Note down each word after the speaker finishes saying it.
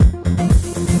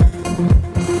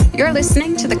You're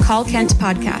listening to the Call Kent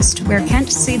podcast, where Kent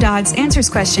C. Dodds answers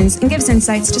questions and gives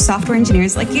insights to software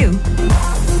engineers like you.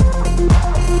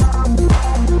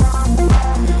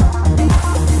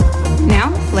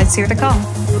 Now, let's hear the call.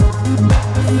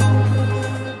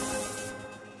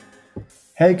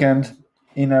 Hey Kent,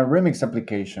 in a Remix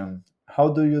application, how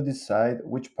do you decide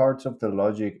which parts of the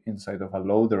logic inside of a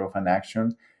loader of an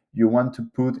action you want to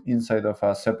put inside of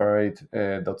a separate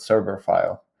 .server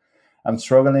file? I'm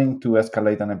struggling to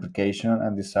escalate an application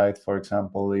and decide, for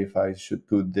example, if I should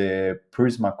put the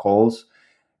Prisma calls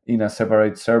in a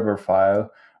separate server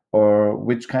file, or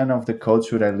which kind of the code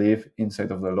should I leave inside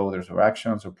of the loaders or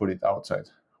actions or put it outside.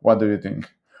 What do you think?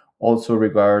 Also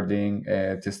regarding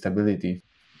testability.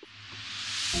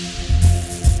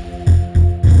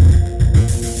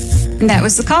 And that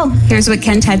was the call. Here's what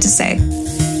Kent had to say.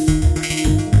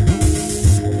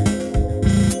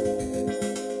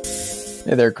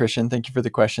 Hey there, Christian. Thank you for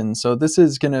the question. So this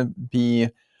is going to be,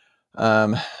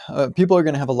 people are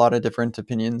going to have a lot of different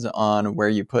opinions on where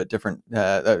you put code.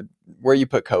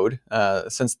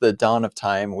 Since the dawn of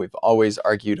time, we've always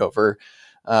argued over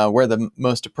where the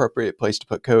most appropriate place to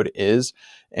put code is.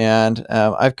 And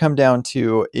I've come down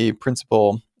to a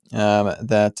principle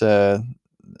that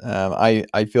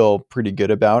I feel pretty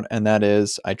good about, and that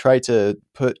is I try to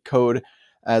put code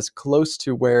as close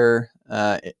to where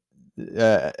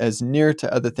as near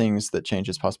to other things that change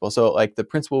as possible. So like the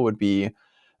principle would be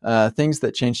things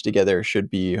that change together should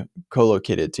be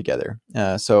co-located together.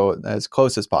 So as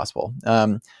close as possible.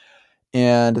 And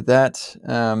that,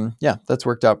 that's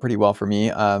worked out pretty well for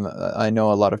me. I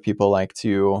know a lot of people like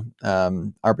to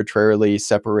arbitrarily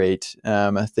separate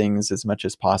things as much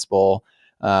as possible,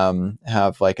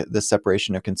 have like the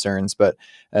separation of concerns. But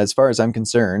as far as I'm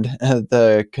concerned,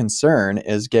 the concern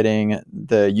is getting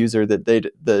the user the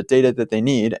data that they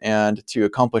need. And to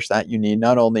accomplish that, you need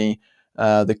not only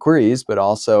the queries, but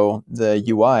also the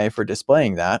UI for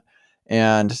displaying that.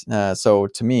 And so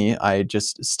to me, I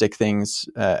just stick things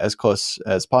as close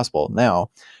as possible. Now,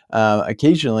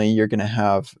 occasionally you're going to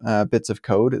have bits of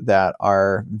code that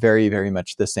are very, very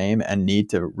much the same and need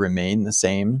to remain the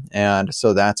same. And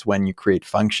so that's when you create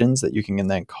functions that you can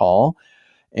then call.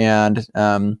 And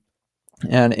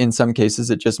in some cases,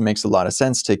 it just makes a lot of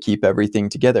sense to keep everything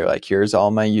together. Like here's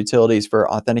all my utilities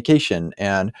for authentication.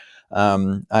 And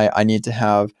I need to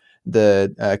have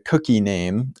the cookie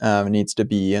name needs to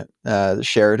be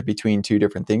shared between two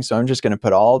different things. So I'm just going to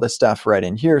put all the stuff right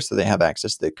in here so they have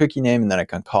access to the cookie name, and then I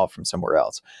can call from somewhere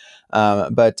else.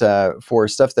 But for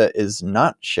stuff that is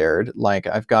not shared, like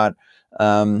I've got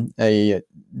a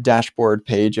dashboard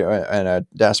page and a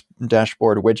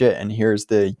dashboard widget, and here's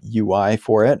the UI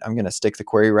for it. I'm going to stick the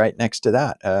query right next to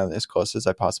that as close as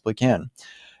I possibly can.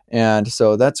 And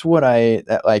so that's what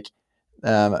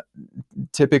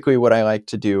typically what I like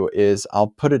to do is I'll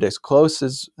put it as close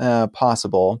as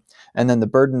possible, and then the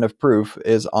burden of proof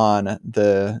is on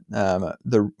the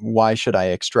why should I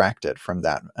extract it from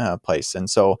that place. And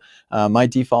so my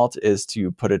default is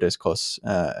to put it as close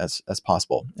as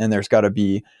possible, and there's got to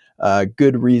be a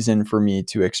good reason for me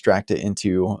to extract it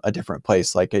into a different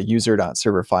place, like a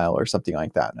user.server file or something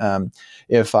like that.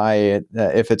 If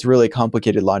it's really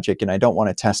complicated logic and I don't want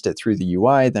to test it through the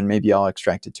UI, then maybe I'll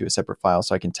extract it to a separate file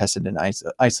so I can test it in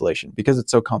isolation because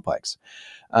it's so complex.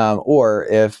 Or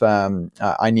if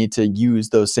I need to use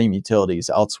those same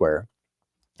utilities elsewhere,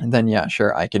 and then, yeah,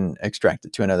 sure, I can extract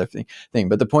it to another thing.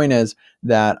 But the point is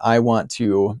that I want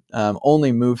to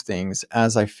only move things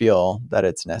as I feel that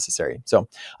it's necessary. So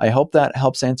I hope that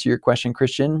helps answer your question,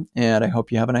 Christian, and I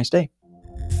hope you have a nice day.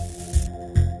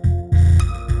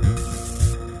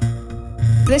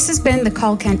 This has been the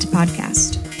Call Kent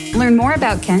podcast. Learn more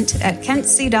about Kent at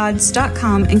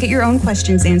kentcdodds.com and get your own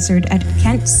questions answered at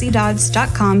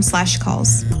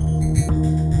kentcdodds.com/calls.